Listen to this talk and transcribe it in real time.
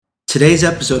Today's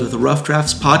episode of the Rough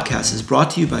Drafts podcast is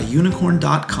brought to you by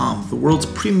Unikrn.com, the world's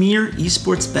premier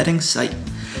esports betting site.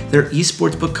 Their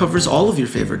esports book covers all of your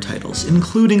favorite titles,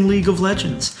 including League of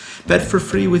Legends. Bet for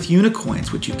free with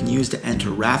Unicoins, which you can use to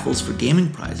enter raffles for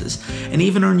gaming prizes, and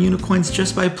even earn Unicoins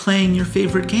just by playing your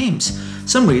favorite games.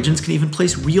 Some regions can even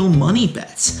place real money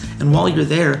bets. And while you're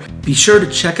there, be sure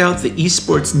to check out the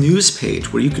esports news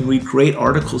page where you can read great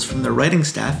articles from their writing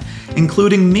staff,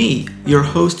 including me, your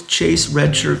host Chase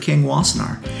Redshirt King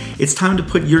Wassenaar. It's time to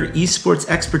put your esports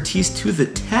expertise to the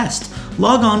test.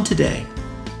 Log on today.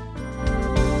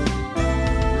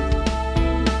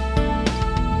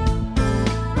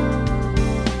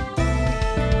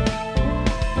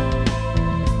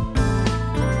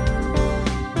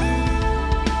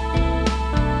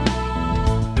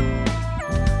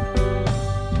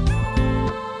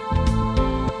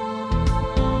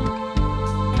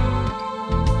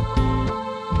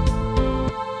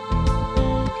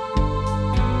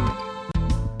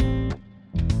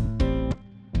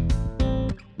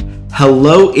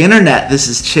 Hello, Internet. This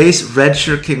is Chase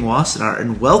Redshirt King Wassenaar,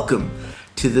 and welcome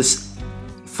to this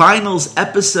finals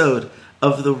episode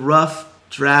of the Rough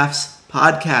Drafts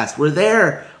podcast. We're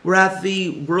there. We're at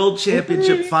the World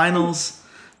Championship Finals.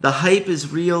 The hype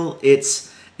is real.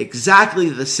 It's exactly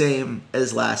the same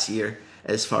as last year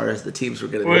as far as the teams we're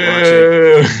going to be watching.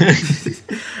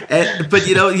 But,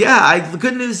 the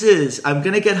good news is I'm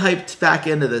going to get hyped back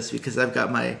into this because I've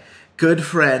got my good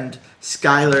friend,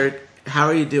 Skylar. How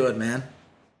are you doing, man?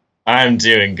 I'm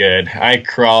doing good. I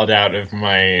crawled out of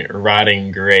my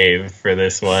rotting grave for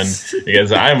this one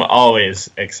because I'm always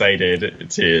excited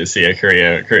to see a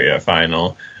Korea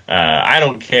final. I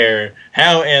don't care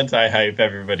how anti-hype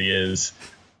everybody is.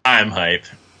 I'm hype.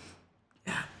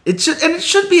 Yeah, it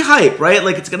should be hype, right?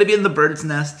 Like, it's going to be in the Bird's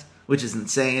Nest, which is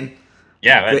insane.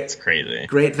 Yeah, that's crazy.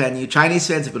 Great venue. Chinese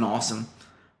fans have been awesome.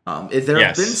 There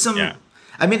have been some. Yeah.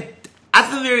 I mean, at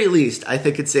the very least, I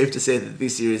think it's safe to say that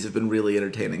these series have been really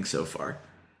entertaining so far.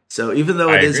 So even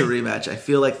though it is a rematch, I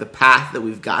feel like the path that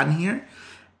we've gotten here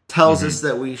tells us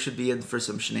that we should be in for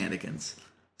some shenanigans.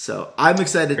 So I'm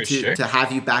excited to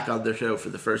have you back on the show for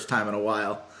the first time in a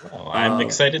while. Well, I'm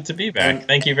excited to be back.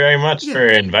 Thank you very much for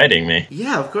inviting me.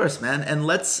 Yeah, of course, man. And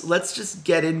let's just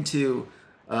get into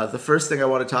the first thing I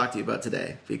want to talk to you about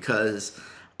today, because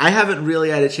I haven't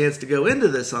really had a chance to go into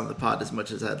this on the pod as much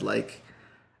as I'd like.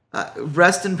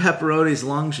 Rest in Pepperoni's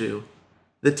Longzhou,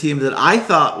 the team that I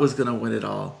thought was going to win it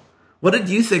all. What did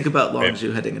you think about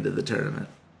Longzhou heading into the tournament?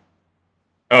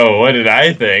 Oh, what did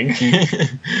I think?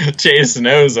 Chase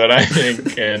knows what I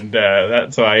think, and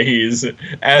that's why he's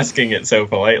asking it so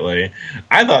politely.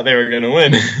 I thought they were going to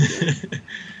win.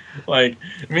 Like,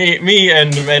 me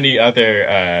and many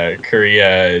other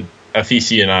Korea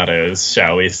aficionados,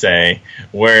 shall we say,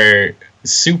 were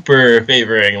super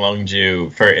favoring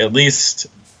Longzhou for at least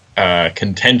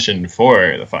contention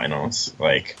for the finals.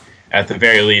 Like, at the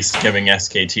very least, giving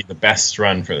SKT the best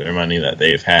run for their money that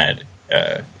they've had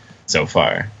so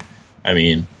far. I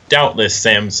mean, doubtless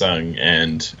Samsung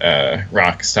and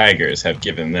ROX Tigers have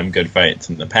given them good fights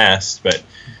in the past, but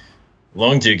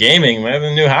Longzhou Gaming, they're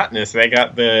the new hotness. They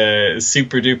got the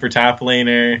super duper top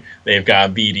laner. They've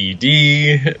got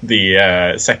BDD,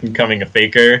 the second coming of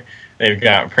Faker. They've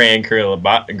got Praying Gorilla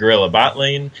bot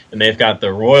lane, and they've got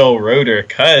the Royal Rotor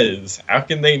Cuz. How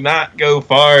can they not go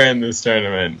far in this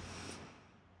tournament?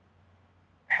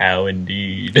 How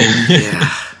indeed.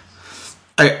 Yeah.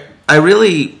 I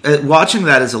really, watching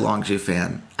that as a Longzhou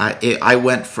fan, I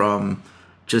went from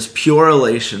just pure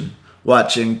elation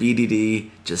watching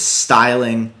BDD just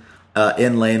styling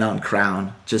in lane on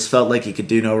Crown. Just felt like he could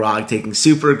do no wrong, taking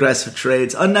super aggressive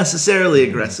trades, unnecessarily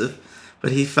aggressive.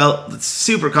 But he felt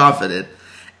super confident.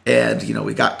 And,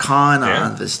 we got Khan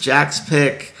on this Jax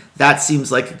pick. That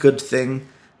seems like a good thing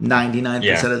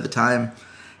 99% of the time.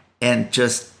 And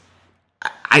just,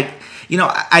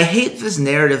 I hate this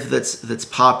narrative that's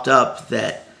popped up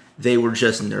that they were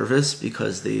just nervous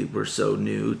because they were so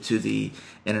new to the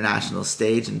international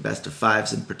stage and best of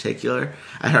fives in particular.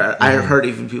 I have heard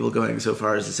even people going so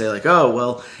far as to say, like, oh,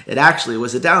 well, it actually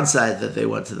was a downside that they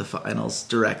went to the finals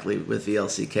directly with the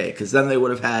LCK, because then they would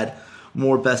have had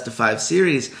more best of five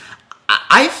series.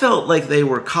 I felt like they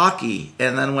were cocky,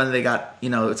 and then when they got,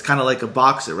 it's kind of like a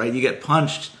boxer, right? You get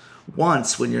punched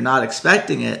once when you're not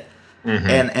expecting it,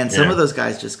 and some of those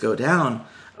guys just go down.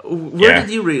 Where did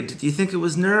you read? Did you think it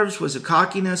was nerves? Was it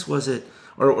cockiness? Was it,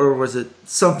 or was it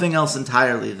something else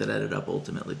entirely that ended up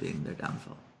ultimately being their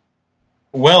downfall?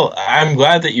 Well, I'm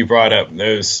glad that you brought up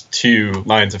those two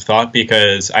lines of thought,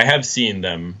 because I have seen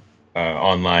them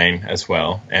online as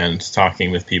well and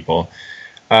talking with people.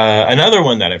 Another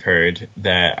one that I've heard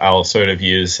that I'll sort of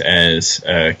use as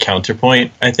a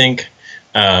counterpoint, I think,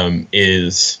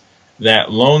 is that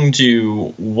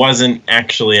Longju wasn't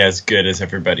actually as good as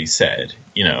everybody said.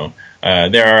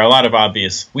 There are a lot of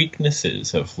obvious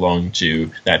weaknesses of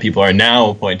Longju that people are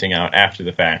now pointing out after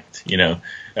the fact.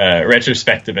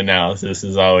 Retrospective analysis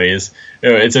is always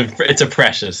it's a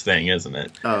precious thing, isn't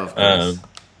it? Oh, of course.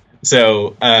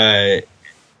 So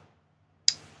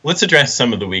let's address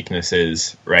some of the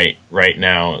weaknesses right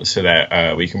now, so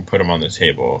that we can put them on the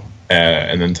table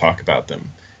and then talk about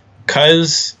them.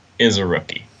 Cuz is a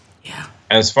rookie. Yeah.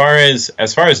 As far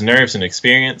as nerves and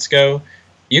experience go,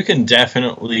 you can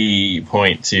definitely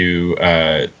point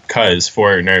to Cuz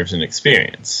for nerves and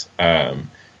experience. I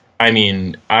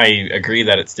agree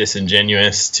that it's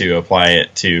disingenuous to apply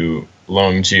it to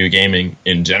Longju Gaming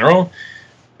in general,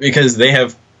 because they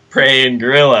have Prey and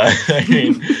Gorilla.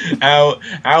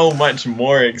 How much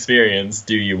more experience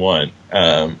do you want?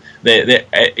 They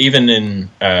even in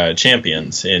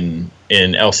Champions in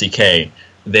LCK,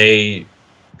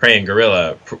 Prey and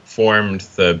Gorilla formed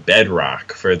the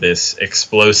bedrock for this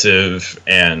explosive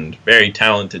and very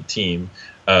talented team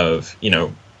of,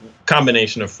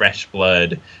 combination of fresh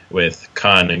blood with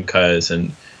Khan and Cuz,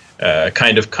 and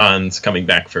kind of Khan's coming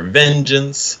back for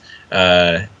vengeance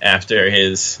after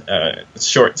his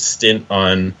short stint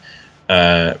on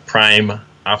Prime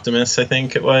Optimus, I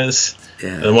think it was.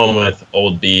 Yeah. The one with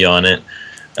Old B on it.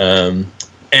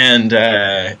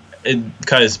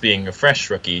 Cuz being a fresh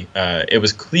rookie, it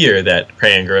was clear that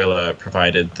Prey and Gorilla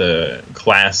provided the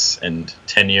class and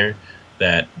tenure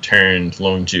that turned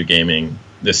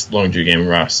this Longju Gaming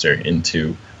roster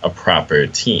into a proper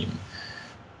team.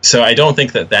 So I don't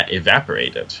think that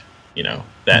evaporated.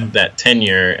 That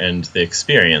tenure and the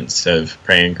experience of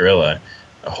Prey and Gorilla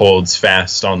holds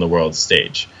fast on the world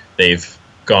stage. They've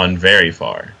gone very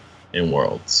far in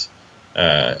Worlds.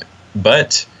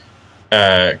 But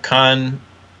Khan,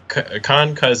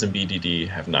 Cuz, and BDD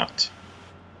have not.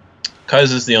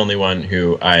 Cuz is the only one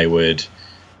who I would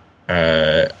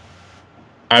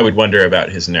wonder about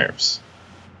his nerves,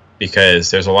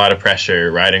 because there's a lot of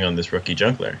pressure riding on this rookie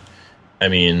jungler.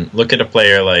 Look at a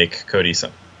player like Cody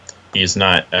Sun. He's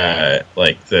not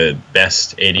like the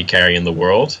best AD carry in the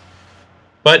world,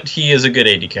 but he is a good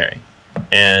AD carry,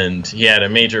 and he had a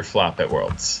major flop at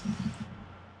Worlds.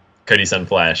 Cody Sun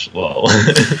Flash, lol.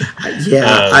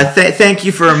 Yeah, thank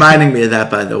you for reminding me of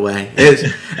that, by the way.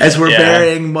 As we're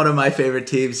burying one of my favorite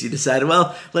teams, you decided,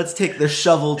 well, let's take the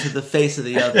shovel to the face of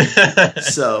the other.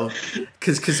 So,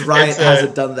 because Riot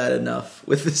hasn't done that enough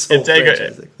with this whole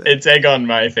franchise thing. It's egg on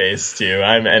my face, too.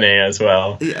 I'm NA as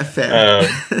well. Yeah, fair.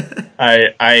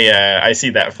 I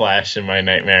see that flash in my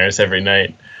nightmares every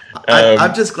night.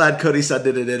 I'm just glad Cody Sun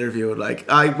did an interview and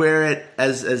I wear it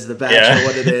as the badge for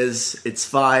what it is. It's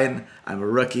fine. I'm a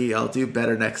rookie. I'll do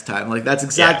better next time. That's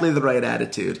exactly the right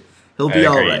attitude. He'll be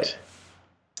all right.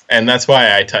 And that's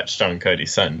why I touched on Cody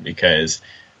Sun, because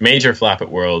major flop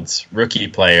at Worlds, rookie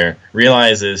player,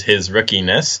 realizes his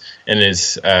rookiness and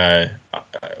is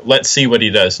let's see what he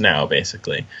does now,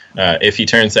 basically. If he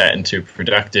turns that into a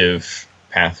productive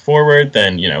path forward,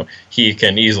 then he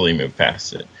can easily move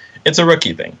past it. It's a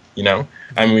rookie thing,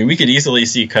 we could easily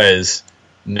see Cuz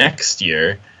next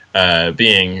year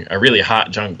being a really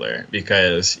hot jungler,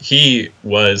 because he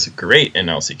was great in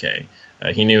LCK.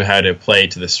 He knew how to play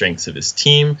to the strengths of his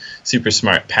team, super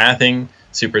smart pathing,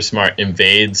 super smart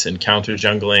invades and counter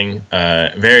jungling,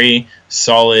 very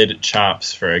solid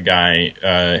chops for a guy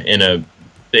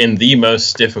in the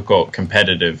most difficult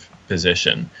competitive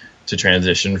position to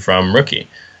transition from rookie.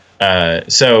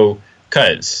 So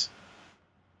Cuz,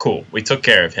 cool, we took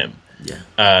care of him.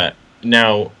 Yeah.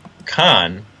 Now,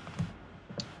 Khan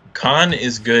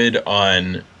is good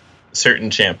on certain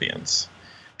champions.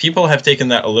 People have taken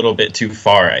that a little bit too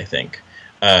far, I think.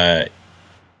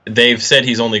 They've said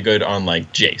he's only good on,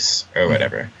 Jace or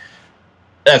whatever.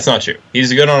 That's not true.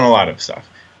 He's good on a lot of stuff.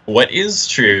 What is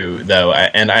true, though,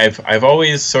 and I've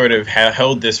always sort of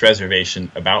held this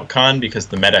reservation about Khan because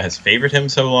the meta has favored him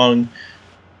so long,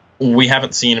 we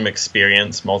haven't seen him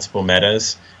experience multiple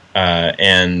metas.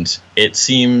 And it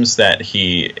seems that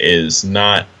he is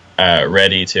not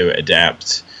ready to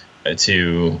adapt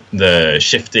to the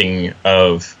shifting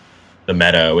of the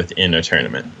meta within a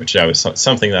tournament, which was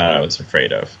something that I was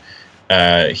afraid of.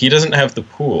 He doesn't have the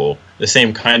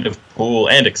same kind of pool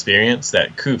and experience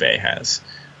that Kuve has.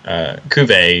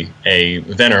 Kuve, a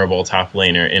venerable top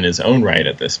laner in his own right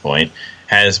at this point,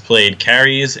 has played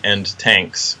carries and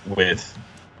tanks with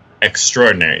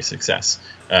extraordinary success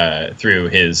through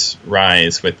his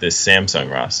rise with this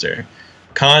Samsung roster.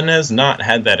 Khan has not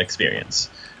had that experience.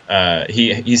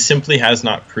 He simply has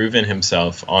not proven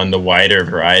himself on the wider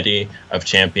variety of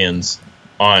champions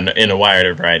in a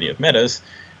wider variety of metas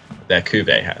that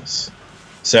Cuvée has.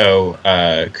 So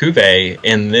Cuvée,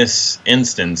 in this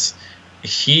instance,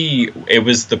 it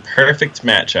was the perfect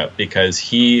matchup because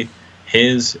his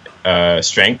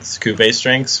strengths, Cuvé's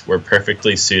strengths, were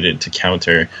perfectly suited to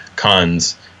counter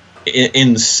Khan's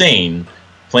insane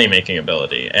playmaking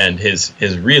ability and his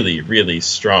really, really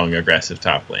strong aggressive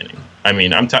top laning. I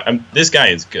mean, this guy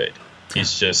is good.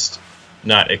 He's just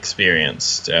not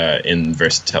experienced in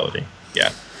versatility.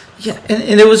 Yeah. Yeah,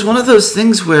 and it was one of those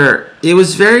things where it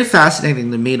was very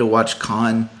fascinating to me to watch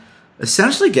Khan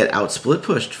essentially get out split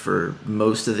pushed for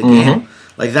most of the game.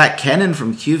 Like that Kennen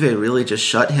from Cuvée really just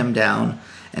shut him down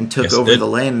and took over the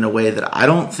lane in a way that I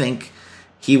don't think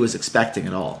he was expecting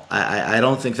at all. I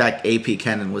don't think that AP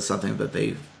Kennen was something that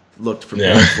they looked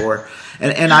prepared for.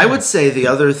 And I would say the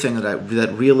other thing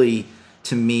that really,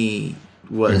 to me,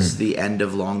 was the end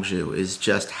of Longzhu is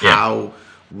just how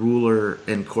Ruler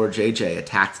and CoreJJ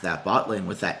attacked that bot lane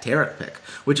with that Taric pick,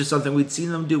 which is something we'd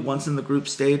seen them do once in the group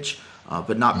stage,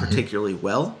 but not particularly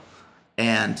well.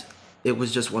 And it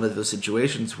was just one of those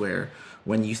situations where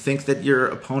when you think that your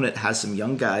opponent has some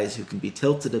young guys who can be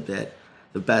tilted a bit,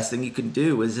 the best thing you can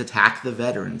do is attack the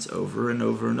veterans over and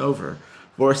over and over.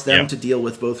 Force them to deal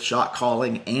with both shot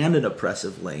calling and an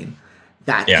oppressive lane.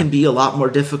 That can be a lot more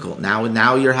difficult.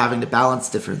 Now you're having to balance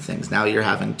different things. Now you're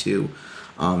having to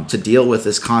deal with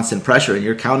this constant pressure, and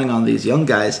you're counting on these young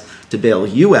guys to bail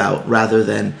you out rather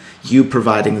than you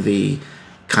providing the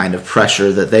kind of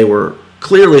pressure that they were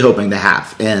clearly hoping to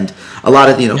have. And a lot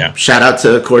of, shout out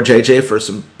to CoreJJ for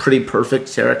some pretty perfect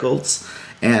Taric ults,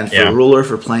 and for Ruler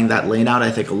for playing that lane out, I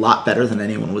think, a lot better than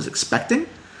anyone was expecting.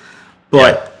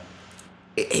 But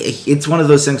it's one of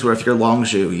those things where if you're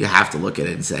Longzhu, you have to look at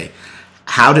it and say,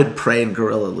 how did Prey and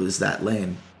Gorilla lose that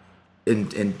lane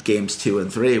in games 2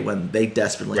 and 3 when they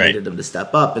desperately needed him to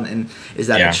step up? And is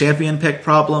that a champion pick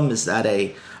problem? Is that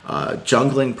a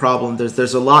jungling problem?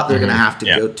 There's a lot they're going to have to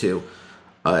go to.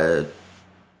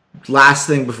 Last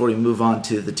thing before we move on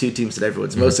to the two teams that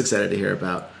everyone's most excited to hear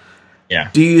about. Yeah.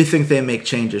 Do you think they make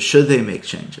changes? Should they make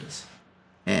changes?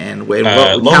 And Wade,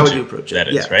 how would you approach it? That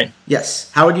is, right? Yes.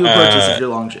 How would you approach this if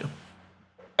you're Longzhu?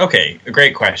 Okay, a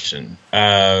great question.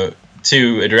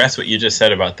 To address what you just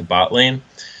said about the bot lane,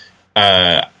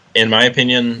 in my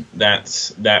opinion,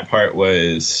 that part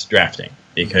was drafting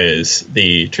because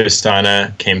the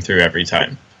Tristana came through every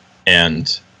time.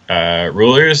 And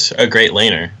Ruler's a great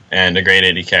laner and a great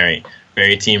AD carry,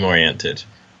 very team-oriented,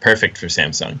 perfect for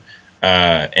Samsung.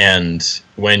 And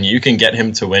when you can get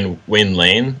him to win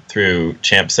lane through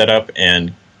champ setup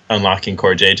and unlocking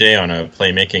CoreJJ on a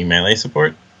playmaking melee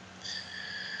support,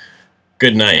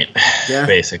 good night,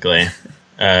 basically.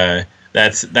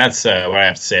 That's what I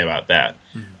have to say about that.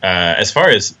 As far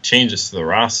as changes to the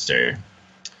roster,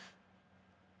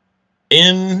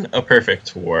 in a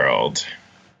perfect world,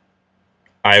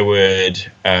 I would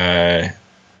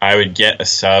get a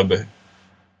sub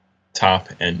top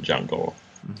and jungle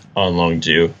on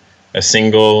Longzhu, a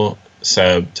single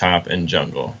sub top and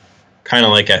jungle, kind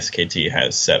of like SKT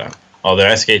has set up. Although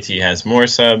SKT has more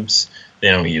subs, they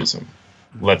don't use them.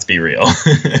 Let's be real.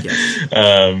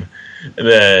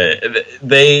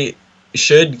 They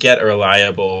should get a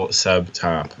reliable sub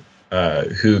top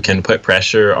who can put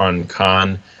pressure on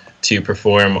Khan to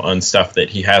perform on stuff that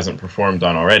he hasn't performed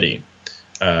on already.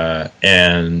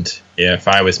 And if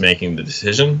I was making the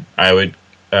decision, I would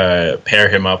pair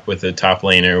him up with a top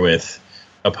laner with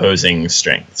opposing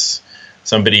strengths.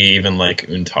 Somebody even like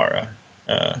Untara.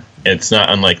 It's not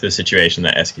unlike the situation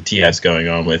that SKT has going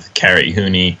on with Carry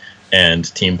Huni and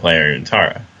team player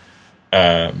Untara.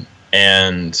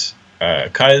 And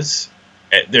Cuz,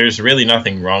 there's really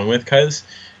nothing wrong with Cuz.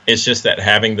 It's just that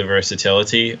having the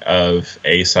versatility of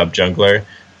a sub-jungler,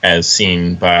 as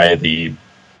seen by the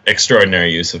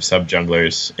extraordinary use of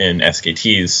sub-junglers in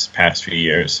SKT's past few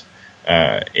years,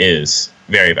 is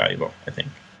very valuable, I think.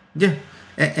 Yeah,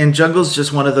 and jungle's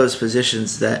just one of those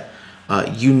positions that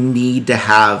you need to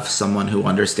have someone who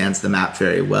understands the map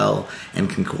very well and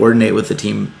can coordinate with the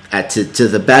team to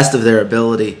the best of their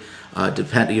ability,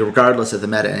 regardless of the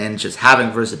meta, and just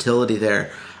having versatility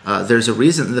there. There's a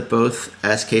reason that both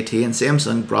SKT and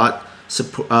Samsung brought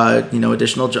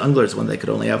additional junglers when they could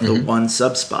only have the one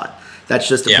sub spot. That's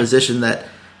just a position that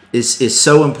is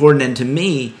so important. And to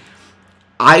me,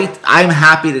 I'm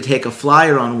happy to take a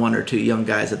flyer on one or two young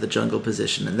guys at the jungle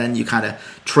position, and then you kind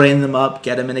of train them up,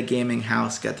 get them in a gaming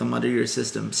house, get them under your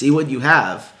system, see what you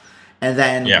have, and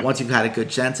then once you've had a good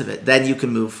chance of it, then you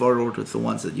can move forward with the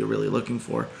ones that you're really looking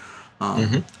for.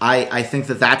 I think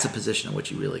that that's a position in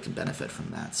which you really can benefit from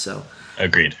that. So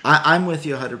agreed. I'm with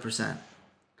you 100%.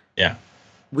 Yeah.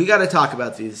 We got to talk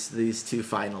about these two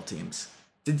final teams.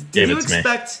 Did you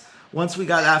expect once we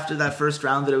got after that first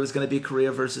round that it was going to be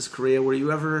Korea versus Korea? Were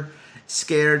you ever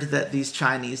scared that these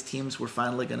Chinese teams were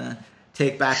finally going to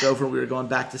take back over? We were going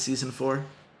back to season 4.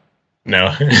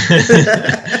 No.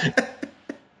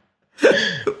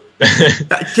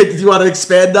 Do you want to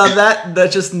expand on that?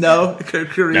 That just no,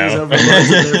 Korea's overlords,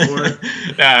 therefore.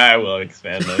 I will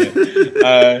expand on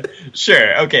it.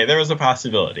 Sure. Okay, there was a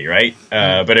possibility, right?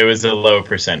 But it was a low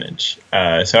percentage,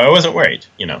 so I wasn't worried.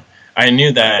 I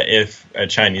knew that if a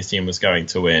Chinese team was going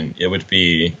to win, it would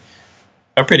be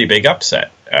a pretty big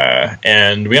upset,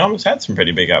 and we almost had some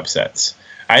pretty big upsets.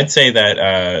 I'd say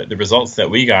that the results that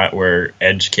we got were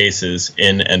edge cases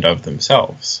in and of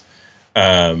themselves,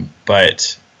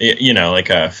 but. Like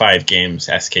 5 games,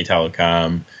 SK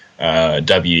Telecom,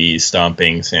 WE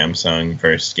stomping Samsung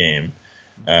first game.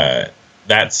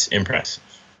 That's impressive.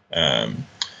 And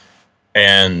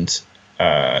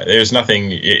there's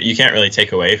nothing you can't really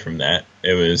take away from that.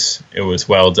 It was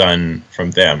well done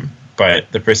from them.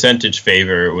 But the percentage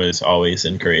favor was always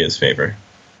in Korea's favor,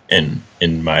 in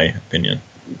my opinion.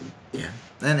 Yeah.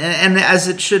 And as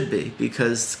it should be,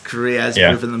 because Korea has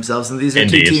proven themselves, and these are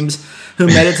two teams who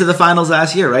made it to the finals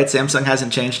last year, right? Samsung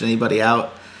hasn't changed anybody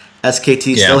out.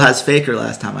 SKT still has Faker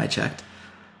last time I checked.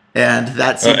 And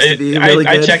that seems to be really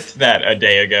good. I checked that a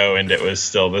day ago, and it was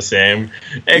still the same.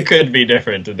 It could be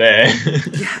different today.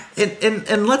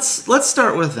 and let's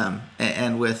start with them,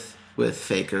 and with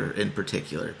Faker in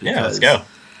particular. Let's go.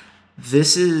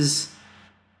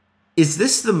 Is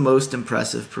this the most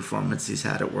impressive performance he's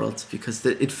had at Worlds? Because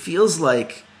it feels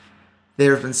like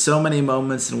there have been so many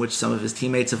moments in which some of his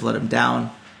teammates have let him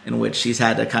down, in which he's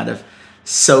had to kind of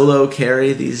solo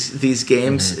carry these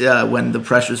games when the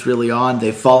pressure's really on.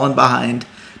 They've fallen behind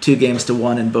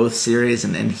 2-1 in both series,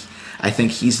 and I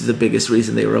think he's the biggest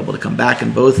reason they were able to come back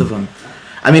in both of them.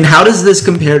 I mean, how does this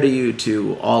compare to you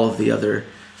to all of the other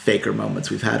Faker moments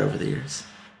we've had over the years?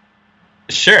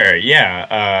 Sure,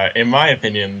 yeah. In my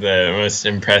opinion, the most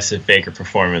impressive Faker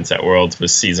performance at Worlds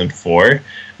was Season 4,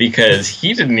 because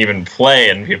he didn't even play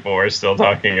and people were still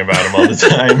talking about him all the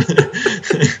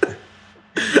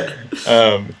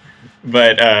time.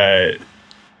 But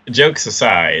jokes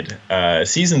aside,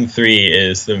 Season 3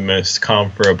 is the most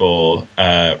comparable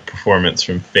performance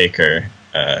from Faker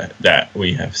that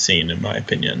we have seen, in my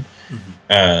opinion.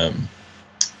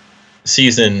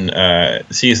 Season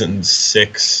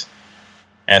 6...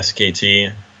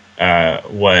 SKT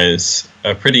was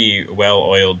a pretty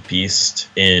well-oiled beast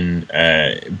in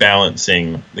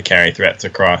balancing the carry threats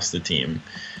across the team.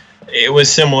 It was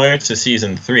similar to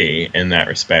Season 3 in that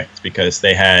respect, because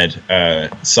they had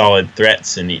solid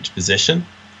threats in each position.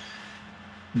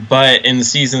 But in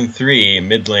Season 3,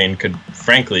 mid lane could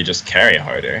frankly just carry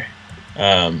harder.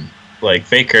 Like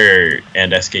Faker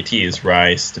and SKT's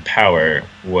rise to power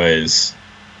was...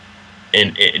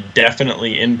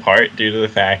 definitely in part due to the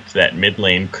fact that mid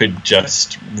lane could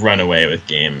just run away with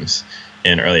games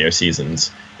in earlier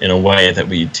seasons in a way that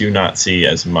we do not see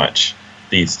as much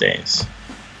these days.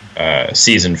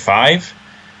 Season 5,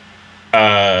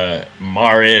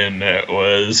 Marin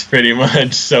was pretty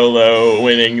much solo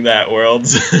winning that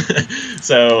Worlds.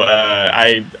 So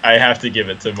I have to give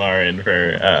it to Marin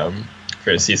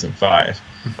for Season 5.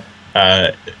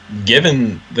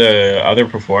 Given the other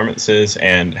performances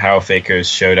and how Faker's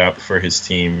showed up for his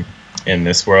team in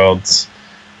this Worlds,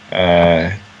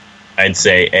 I'd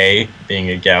say A, being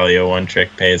a Galio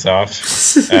one-trick pays off,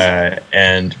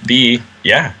 and B,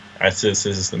 this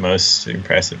is the most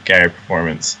impressive carry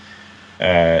performance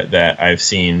that I've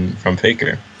seen from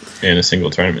Faker in a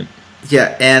single tournament.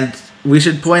 Yeah, and we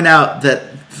should point out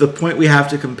that the point we have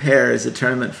to compare is a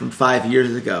tournament from 5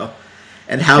 years ago.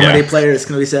 And how many players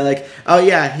can we say, like, oh,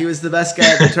 yeah, he was the best guy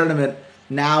at the tournament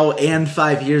now and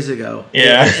 5 years ago?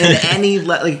 Yeah. In any,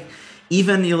 like,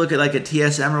 even you look at, like, a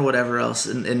TSM or whatever else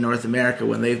in North America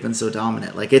when they've been so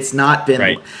dominant. Like, it's not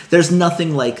been, there's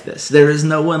nothing like this. There is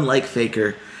no one like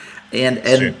Faker.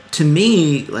 And to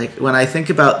me, like, when I think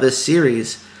about this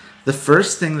series, the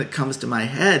first thing that comes to my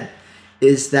head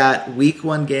is that week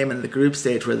 1 game in the group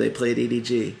stage where they played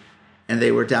EDG and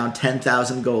they were down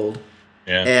 10,000 gold.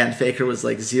 Yeah. And Faker was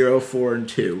like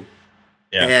 0-4-2.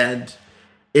 Yeah. And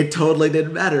it totally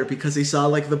didn't matter because he saw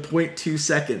like the 0.2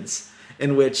 seconds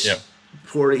in which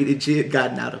poor EDG had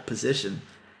gotten out of position.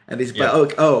 And he's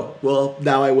like, well,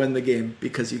 now I win the game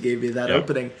because you gave me that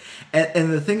opening.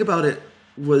 And the thing about it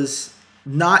was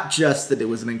not just that it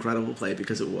was an incredible play,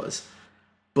 because it was,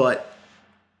 but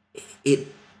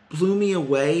it blew me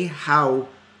away how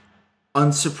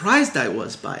unsurprised I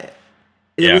was by it.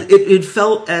 Yeah. It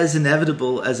felt as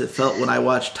inevitable as it felt when I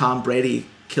watched Tom Brady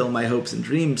kill my hopes and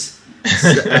dreams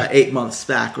 8 months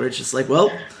back, where it's just like,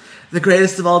 well, the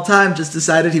greatest of all time just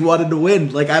decided he wanted to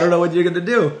win. Like, I don't know what you're going to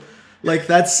do. Like,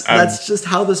 that's just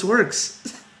how this works.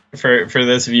 For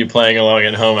those of you playing along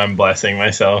at home, I'm blessing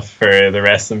myself for the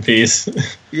rest in peace.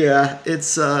 Yeah,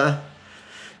 it's less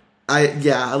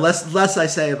I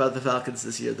say about the Falcons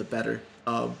this year, the better.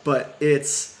 But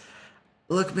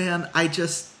look, man,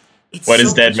 it's what so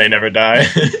is dead may never die.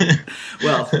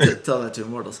 Well, tell that to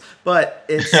immortals. But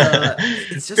it's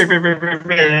just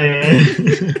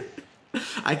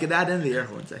I could add in the air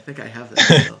horns. I think I have that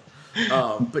still.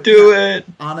 But do it.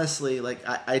 Honestly, like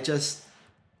I just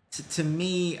to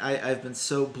me, I've been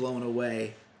so blown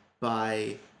away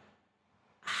by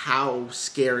how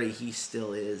scary he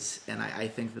still is, and I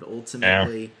think that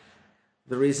ultimately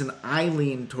the reason I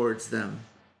lean towards them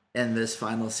in this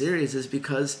final series is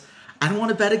because I don't want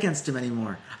to bet against him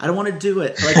anymore. I don't want to do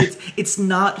it. Like it's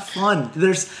not fun.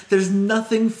 There's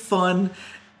nothing fun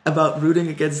about rooting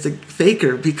against a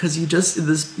faker, because you just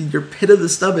in your pit of the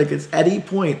stomach at any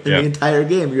point in the entire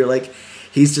game you're like,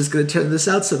 he's just going to turn this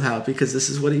out somehow because this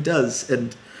is what he does,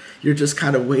 and you're just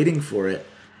kind of waiting for it.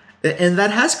 And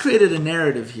that has created a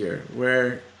narrative here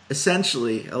where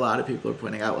essentially a lot of people are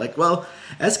pointing out, like, well,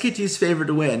 SKT's favored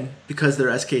to win because they're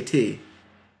SKT.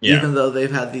 Yeah. Even though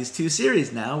they've had these 2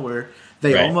 series now where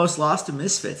they almost lost to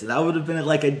Misfits. And that would have been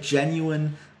like a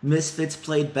genuine Misfits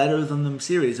played better than them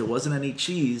series. It wasn't any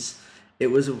cheese. It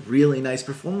was a really nice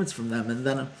performance from them. And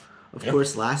then, of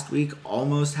course, last week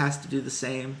almost has to do the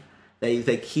same.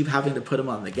 They keep having to put them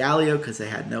on the Galio because they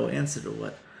had no answer to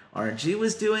what RNG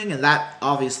was doing. And that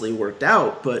obviously worked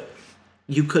out. But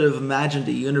you could have imagined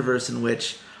a universe in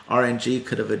which RNG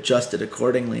could have adjusted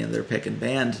accordingly in their pick and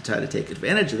ban to try to take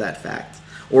advantage of that fact.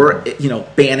 Or,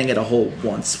 banning it a whole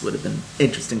once would have been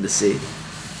interesting to see.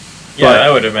 Yeah,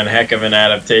 that would have been a heck of an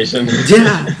adaptation.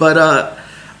 Yeah, but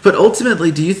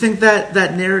ultimately, do you think that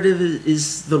narrative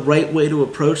is the right way to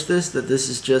approach this? That this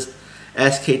is just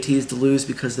SKTs to lose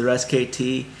because they're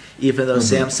SKT, even though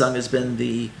Samsung has been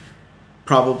the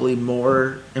probably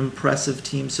more impressive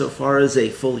team so far as a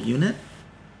full unit?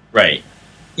 Right.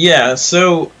 Yeah,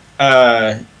 so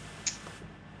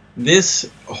this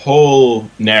whole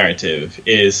narrative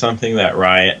is something that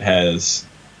Riot has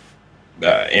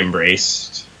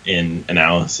embraced in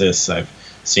analysis. I've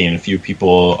seen a few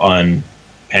people on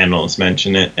panels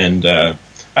mention it, and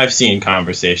I've seen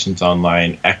conversations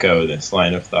online echo this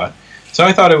line of thought. So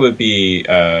I thought it would be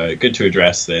good to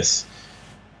address this.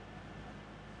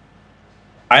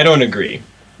 I don't agree,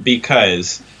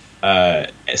 because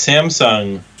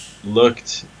Samsung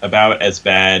looked about as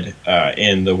bad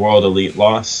in the World Elite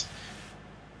loss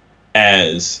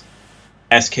as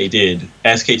SKT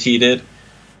did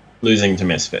losing to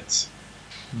Misfits.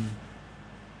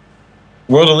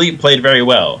 World Elite played very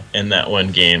well in that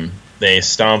one game. They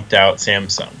stomped out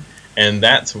Samsung, and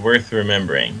that's worth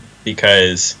remembering,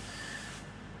 because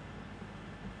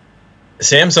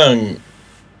Samsung,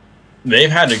 they've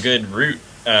had a good route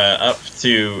up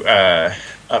to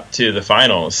the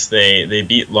finals. They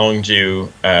beat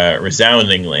Longju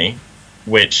resoundingly,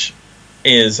 which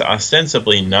is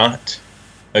ostensibly not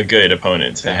a good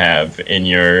opponent to have in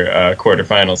your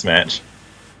quarterfinals match.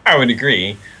 I would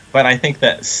agree, but I think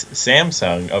that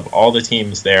Samsung, of all the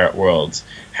teams there at Worlds,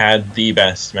 had the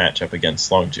best matchup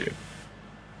against Longju.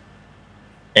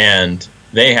 And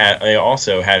they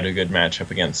also had a good matchup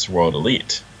against World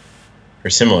Elite for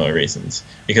similar reasons,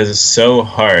 because it's so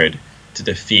hard to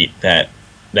defeat that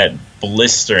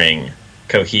blistering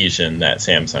cohesion that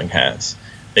Samsung has.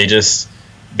 They just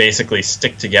basically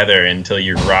stick together until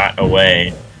you rot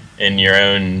away in your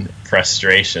own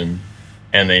frustration,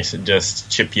 and they just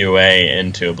chip you away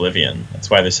into oblivion. That's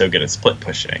why they're so good at split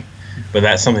pushing. But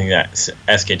that's something that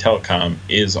SK Telecom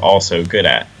is also good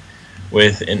at,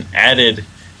 with an added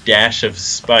dash of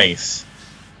spice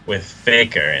with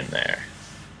Faker in there.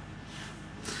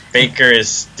 Faker is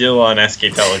still on SK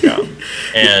Telecom,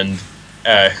 and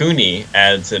Huni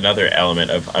adds another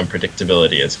element of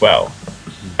unpredictability as well.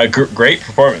 Great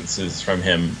performances from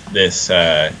him this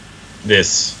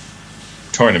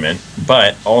tournament,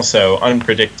 but also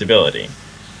unpredictability.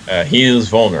 He is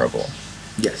vulnerable.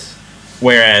 Yes.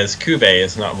 Whereas Kube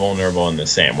is not vulnerable in the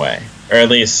same way, or at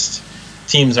least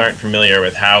teams aren't familiar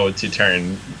with how to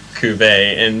turn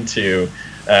Kube into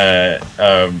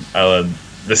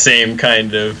the same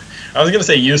kind of I was going to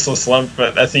say useless lump,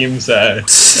 but that seems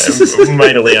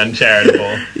mightily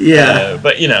uncharitable. Yeah.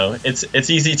 But, it's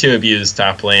easy to abuse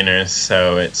top laners,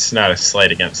 so it's not a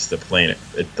slight against the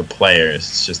players.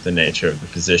 It's just the nature of the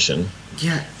position.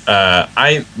 Yeah.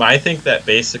 I think that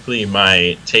basically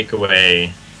my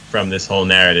takeaway from this whole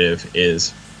narrative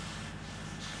is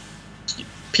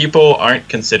people aren't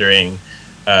considering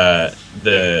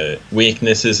the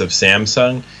weaknesses of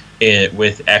Samsung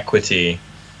with equity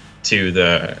to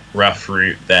the rough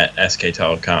route that SK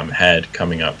Telecom had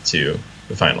coming up to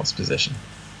the finals position.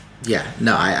 Yeah,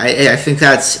 no, I think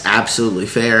that's absolutely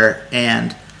fair.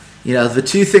 And, the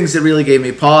two things that really gave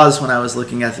me pause when I was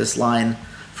looking at this line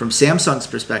from Samsung's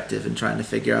perspective and trying to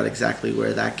figure out exactly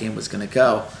where that game was going to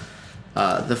go.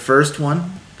 The first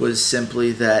one was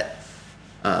simply that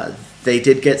they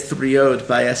did get 3-0'd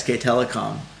by SK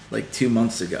Telecom like 2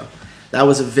 months ago. That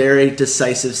was a very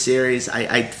decisive series.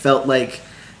 I felt like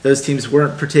those teams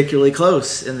weren't particularly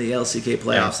close in the LCK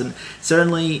playoffs. Yeah. And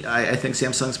certainly, I think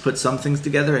Samsung's put some things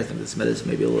together. I think this meta is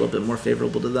maybe a little bit more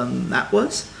favorable to them than that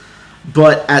was.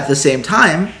 But at the same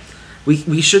time,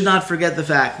 we should not forget the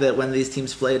fact that when these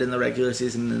teams played in the regular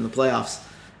season and in the playoffs,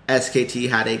 SKT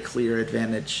had a clear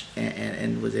advantage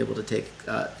and was able to take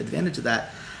advantage of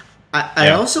that. I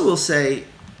also will say,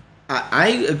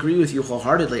 I agree with you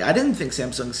wholeheartedly. I didn't think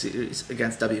Samsung's series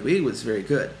against WE was very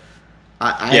good.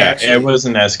 It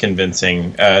wasn't as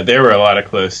convincing. There were a lot of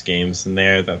close games in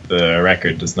there that the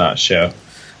record does not show.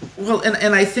 Well,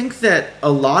 and I think that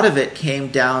a lot of it came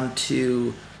down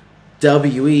to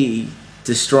WE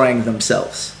destroying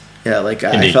themselves. Yeah,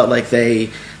 I felt like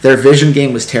their vision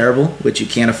game was terrible, which you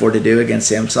can't afford to do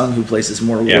against Samsung, who places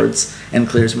more wards and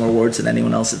clears more wards than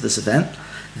anyone else at this event.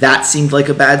 That seemed like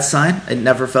a bad sign. It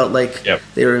never felt like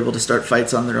they were able to start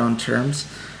fights on their own terms.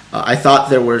 I thought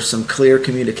there were some clear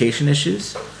communication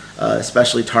issues,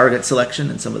 especially target selection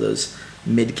in some of those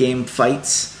mid-game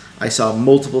fights. I saw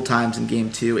multiple times in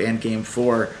Game 2 and Game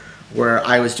 4 where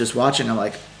I was just watching. I'm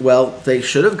like, well, they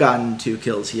should have gotten 2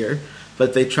 kills here,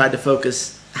 but they tried to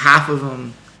focus half of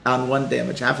them on one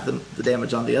damage, half of the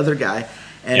damage on the other guy,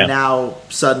 and now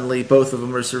suddenly both of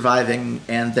them are surviving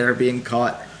and they're being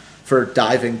caught for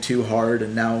diving too hard,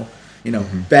 and now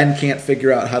Ben can't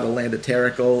figure out how to land a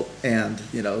Teracle, and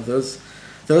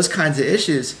those kinds of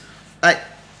issues. I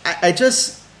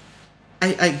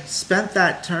spent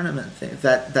that tournament thing,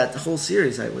 that whole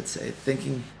series, I would say,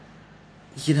 thinking,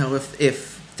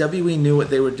 if WE knew what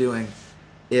they were doing,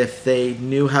 if they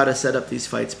knew how to set up these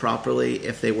fights properly,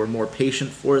 if they were more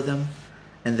patient for them,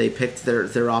 and they picked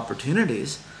their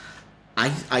opportunities, I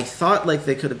thought like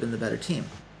they could have been the better team.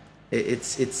 It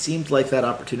seemed like that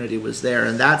opportunity was there,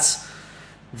 and that's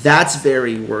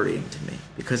very worrying to me,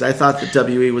 because I thought that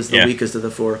WE was the weakest of the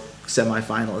 4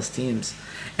 semifinalist teams.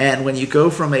 And when you go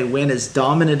from a win as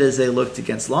dominant as they looked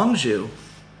against Longzhu,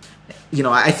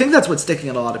 I think that's what's sticking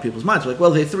in a lot of people's minds. Like,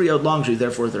 well, they 3-0'd Longzhu,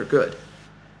 therefore they're good.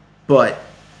 But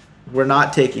we're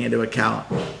not taking into account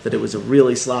that it was a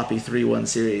really sloppy 3-1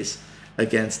 series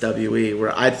against WE,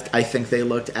 where I think they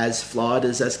looked as flawed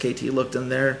as SKT looked in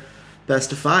their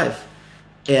best of 5.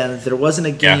 And there wasn't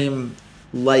a game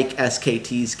like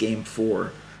SKT's Game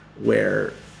 4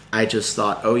 where I just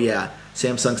thought, oh yeah,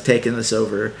 Samsung's taking this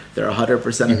over. They're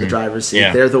 100% in the driver's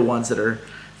seat. They're the ones that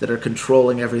are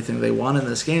controlling everything they want in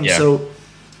this game. So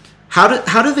how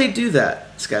do they do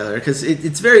that, Skylar? Because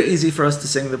it's very easy for us to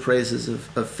sing the praises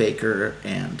of Faker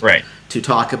and to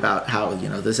talk about how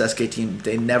this SK team,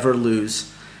 they never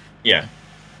lose. Yeah.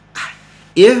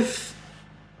 If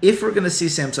we're going to see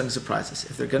Samsung surprise us,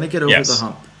 if they're going to get over the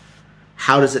hump,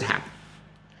 how does it happen?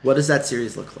 What does that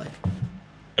series look like?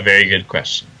 A very good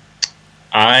question.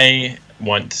 I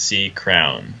want to see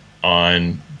Crown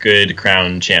on good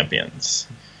Crown champions.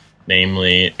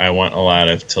 Namely, I want a lot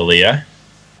of Taliyah,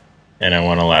 and I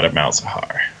want a lot of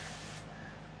Malzahar.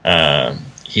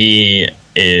 He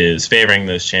is favoring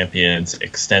those champions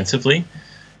extensively,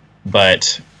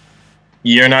 but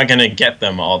you're not going to get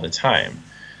them all the time.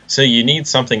 So you need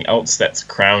something else that's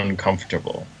Crown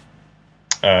comfortable.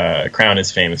 Crown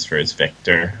is famous for his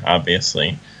Victor,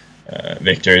 obviously.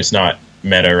 Victor is not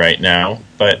meta right now,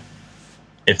 but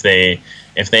if they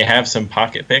have some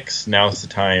pocket picks, now's the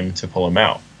time to pull them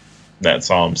out.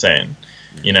 That's all I'm saying.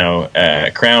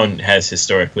 Crown has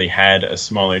historically had a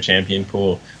smaller champion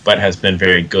pool, but has been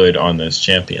very good on those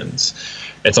champions.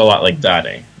 It's a lot like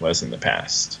Dade was in the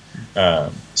past.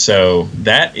 So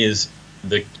that is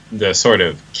the sort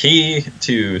of key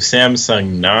to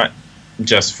Samsung not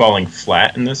just falling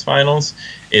flat in this finals,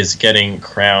 is getting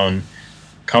Crown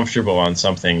comfortable on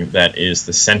something that is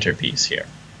the centerpiece here.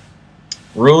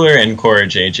 Ruler and Core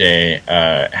JJ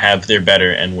have their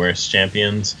better and worse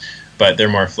champions, but they're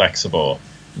more flexible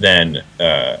than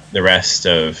the rest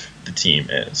of the team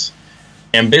is.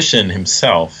 Ambition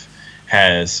himself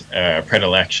has a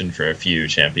predilection for a few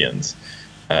champions.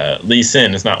 Lee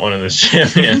Sin is not one of those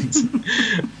champions.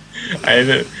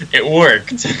 It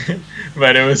worked,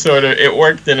 but it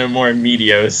worked in a more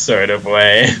Meteos sort of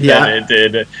way than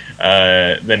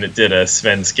it did a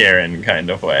Sven Skaren kind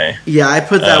of way. Yeah, I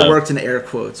put that worked in air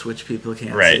quotes, which people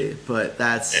can't see, but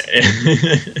that's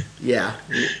yeah.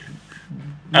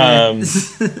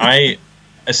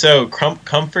 So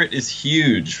comfort is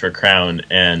huge for Crown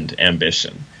and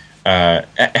Ambition.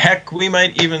 Heck, we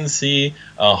might even see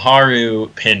a Haru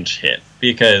pinch hit,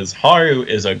 because Haru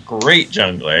is a great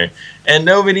jungler and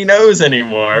nobody knows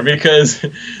anymore because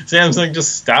Samsung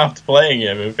just stopped playing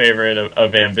him in favor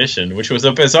of Ambition, which was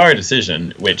a bizarre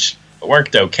decision, which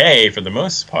worked okay for the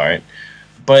most part.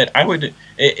 But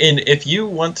if you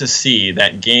want to see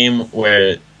that game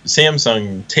where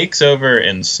Samsung takes over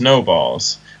and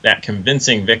snowballs that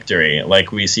convincing victory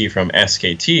like we see from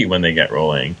SKT when they get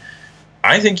rolling,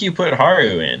 I think you put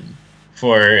Haru in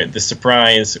for the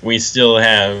surprise. We still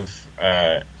have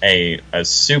a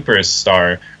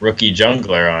superstar rookie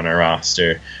jungler on our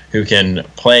roster who can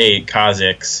play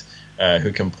Kha'Zix,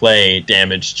 who can play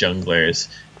damaged junglers,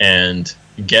 and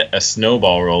get a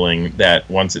snowball rolling that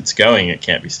once it's going, it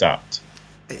can't be stopped.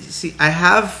 See, I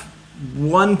have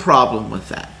one problem with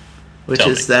that, which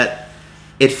is that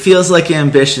it feels like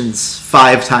Ambition's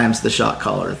 5 times the shot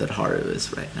caller that Haru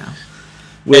is right now.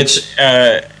 Which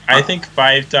I think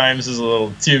 5 times is a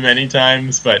little too many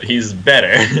times, but he's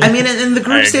better. I mean, in the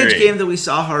group stage game that we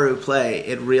saw Haru play,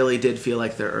 it really did feel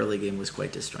like their early game was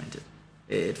quite disjointed.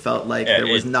 It felt like there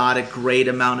was not a great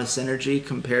amount of synergy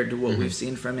compared to what we've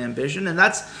seen from Ambition, and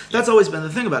that's always been the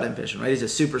thing about Ambition, right? He's a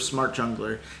super smart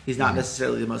jungler. He's not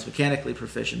necessarily the most mechanically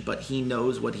proficient, but he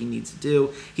knows what he needs to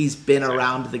do. He's been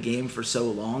around the game for so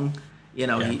long.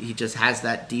 He just has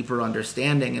that deeper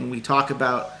understanding, and we talk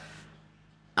about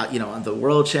on the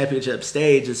World Championship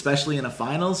stage, especially in a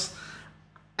finals,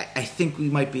 I think we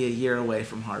might be a year away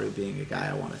from Haru being a guy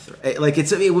I want to throw. Like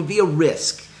it would be a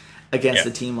risk against a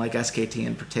team like SKT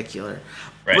in particular.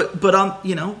 Right. But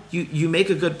you make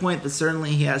a good point that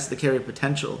certainly he has the carry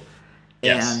potential.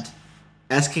 Yes.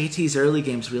 And SKT's early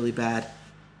game's really bad.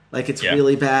 Like it's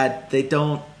really bad. They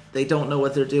don't know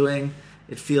what they're doing.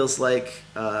 It feels like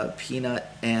Peanut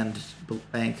and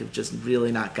Blank have just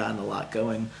really not gotten a lot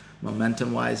going.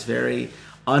 Momentum-wise, very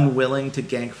unwilling to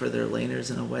gank for their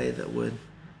laners in a way that would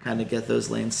kind of get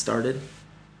those lanes started.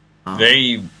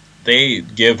 They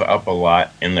give up a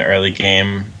lot in the early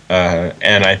game,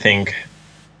 and I think,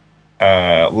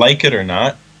 like it or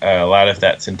not, a lot of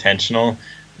that's intentional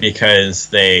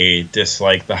because they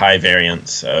dislike the high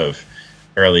variance of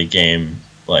early game,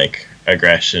 like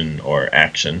aggression or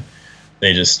action.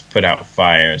 They just put out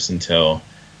fires until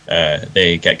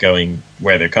they get going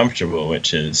where they're comfortable,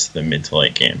 which is the mid to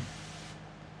late game.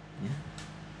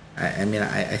 Yeah.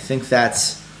 I think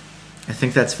that's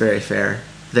very fair.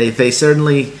 They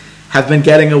certainly have been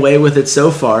getting away with it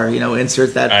so far.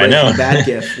 Insert that Breaking Bad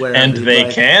gif. And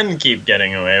they can keep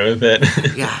getting away with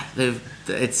it. Yeah,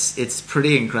 it's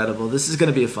pretty incredible. This is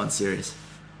going to be a fun series.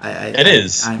 It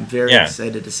is. I'm very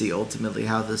excited to see ultimately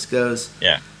how this goes.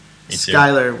 Yeah, me too.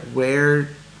 Skylar,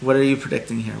 what are you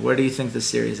predicting here? Where do you think the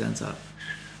series ends up?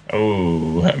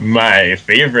 Oh, my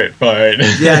favorite part.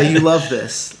 Yeah, you love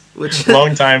this. Which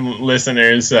longtime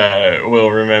listeners will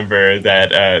remember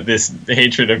that this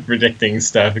hatred of predicting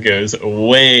stuff goes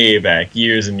way back,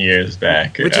 years and years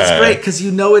back. Which is great because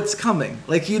you know it's coming.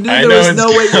 Like you knew there was no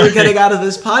way you were getting out of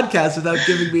this podcast without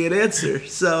giving me an answer.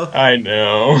 So I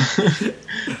know.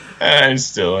 I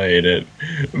still hate it,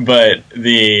 but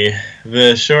the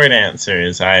short answer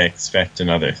is I expect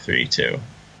another 3-2.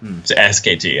 To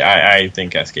SKT. I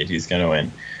think SKT is going to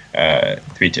win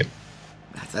 3-2.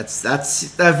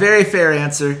 That's a very fair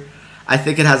answer. I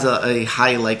think it has a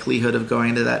high likelihood of going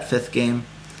into that 5th game.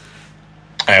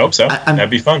 I hope so.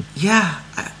 That'd be fun. Yeah,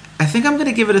 I think I'm going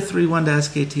to give it a 3-1 to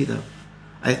SKT though.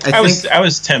 I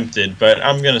was tempted, but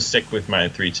I'm going to stick with my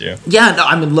 3-2. Yeah,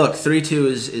 no, look, 3-2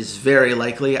 is very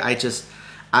likely.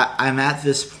 I'm at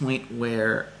this point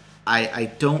where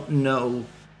I don't know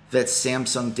that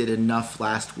Samsung did enough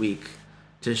last week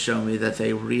to show me that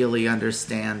they really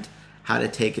understand how to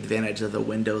take advantage of the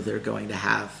window they're going to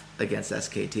have against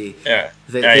SKT. Yeah,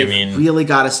 they've really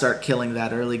got to start killing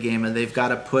that early game, and they've got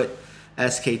to put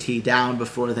SKT down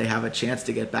before they have a chance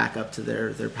to get back up to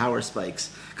their power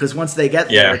spikes. Because once they get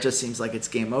there, it just seems like it's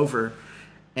game over.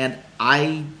 And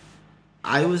I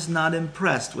was not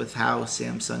impressed with how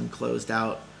Samsung closed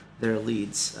out their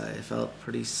leads. It felt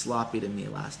pretty sloppy to me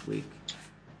last week.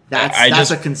 That's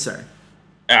a concern.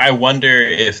 I wonder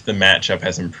if the matchup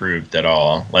has improved at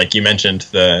all. Like you mentioned,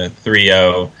 the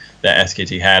 3-0 that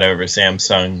SKT had over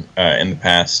Samsung in the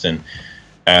past, and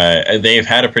they've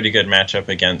had a pretty good matchup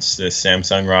against the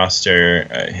Samsung roster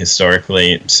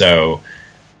historically. So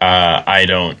I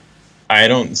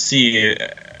don't see,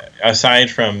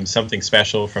 aside from something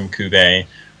special from Kube,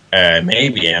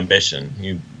 maybe Ambition,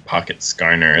 you pocket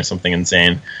Skarner or something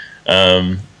insane,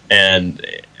 and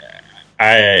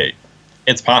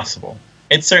it's possible.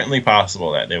 It's certainly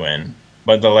possible that they win,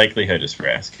 but the likelihood is for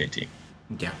SKT.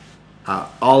 Yeah.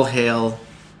 All hail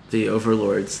the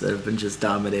overlords that have been just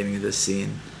dominating this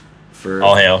scene for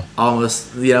all hail.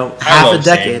 Almost, half a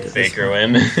decade. Faker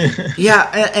win.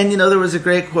 Yeah, and there was a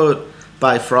great quote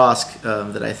by Frosk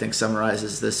that I think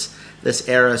summarizes this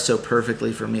era so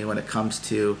perfectly for me when it comes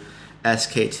to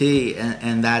SKT,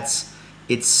 and that's,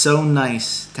 it's so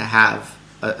nice to have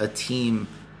a team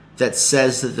that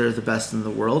says that they're the best in the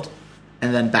world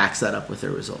and then backs that up with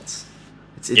their results.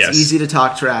 It's easy to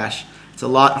talk trash. It's a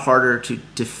lot harder to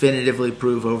definitively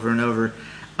prove over and over.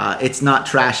 It's not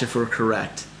trash if we're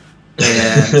correct,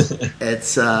 and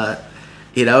it's that's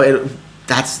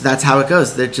how it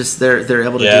goes. They're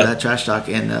able to do that trash talk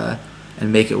and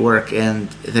make it work, and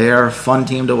they are a fun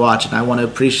team to watch, and I want to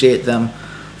appreciate them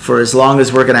for as long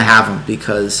as we're going to have them,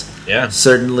 because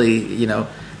certainly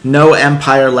no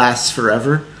empire lasts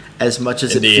forever, as much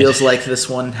as Indeed. It feels like this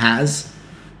one has.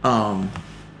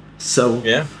 So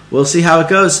we'll see how it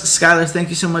goes. Skylar, thank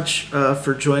you so much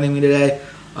for joining me today.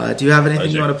 Do you have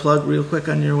anything you want to plug real quick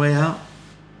on your way out?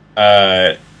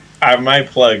 My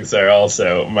plugs are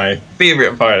also my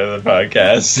favorite part of the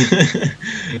podcast.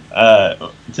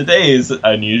 Today's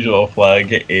unusual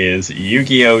plug is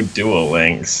Yu-Gi-Oh! Duel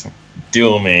Links.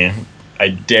 Duel me. I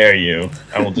dare you.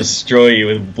 I will destroy you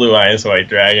with Blue Eyes White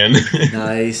Dragon.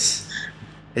 Nice.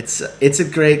 It's a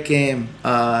great game.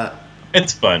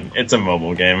 It's fun. It's a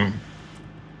mobile game.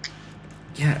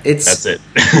 Yeah, that's it.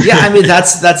 Yeah, I mean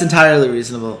that's entirely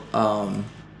reasonable.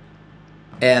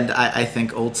 And I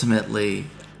think ultimately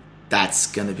that's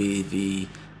going to be the.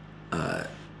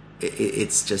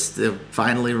 It's just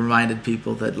finally reminded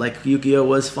people that Yu-Gi-Oh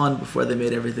was fun before they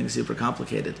made everything super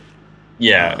complicated.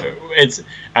 Yeah, it's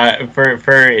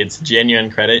for its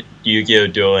genuine credit, Yu-Gi-Oh!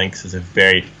 Duel Links is a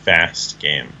very fast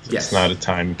game. It's not a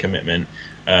time commitment.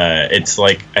 It's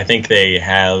I think they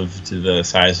halved the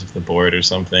size of the board or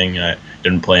something. I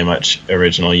didn't play much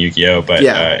original Yu-Gi-Oh, but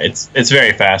it's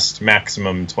very fast.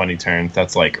 Maximum 20 turns.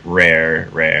 That's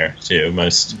rare too.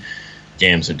 Most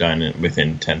games are done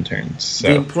within 10 turns. So.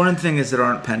 The important thing is there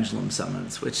aren't pendulum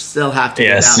summons, which still have to go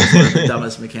down as one of the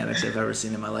dumbest mechanics I've ever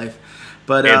seen in my life.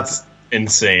 But it's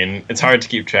insane. It's hard to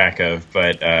keep track of,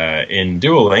 but in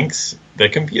Duel Links, the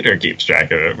computer keeps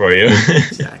track of it for you.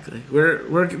 Exactly.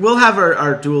 We'll have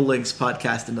our Duel Links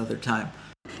podcast another time.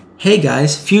 Hey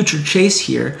guys, Future Chase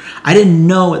here. I didn't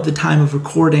know at the time of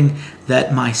recording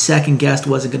that my second guest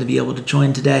wasn't going to be able to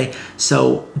join today,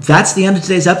 so that's the end of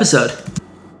today's episode.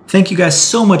 Thank you guys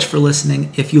so much for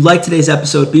listening. If you like today's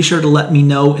episode, be sure to let me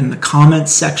know in the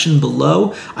comments section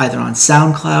below, either on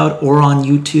SoundCloud or on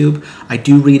YouTube. I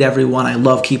do read everyone. I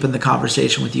love keeping the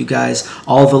conversation with you guys.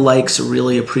 All the likes are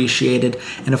really appreciated.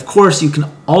 And of course, you can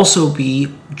also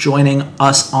be joining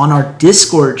us on our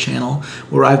Discord channel,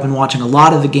 where I've been watching a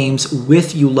lot of the games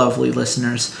with you lovely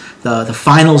listeners. The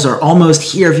finals are almost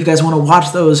here. If you guys want to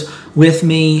watch those with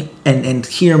me and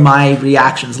hear my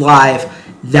reactions live,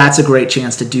 that's a great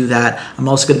chance to do that. I'm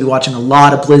also going to be watching a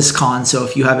lot of BlizzCon, so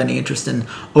if you have any interest in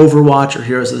Overwatch or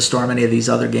Heroes of the Storm, any of these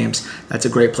other games, that's a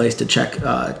great place to check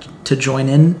to join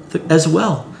in as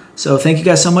well. So thank you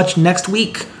guys so much. Next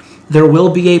week, there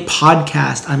will be a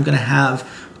podcast. I'm going to have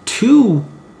two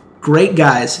great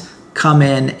guys come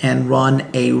in and run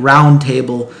a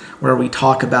roundtable where we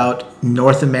talk about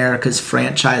North America's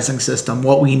franchising system,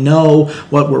 what we know,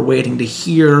 what we're waiting to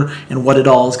hear, and what it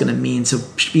all is going to mean. So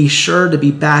be sure to be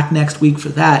back next week for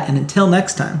that. And until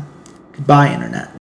next time, goodbye, Internet.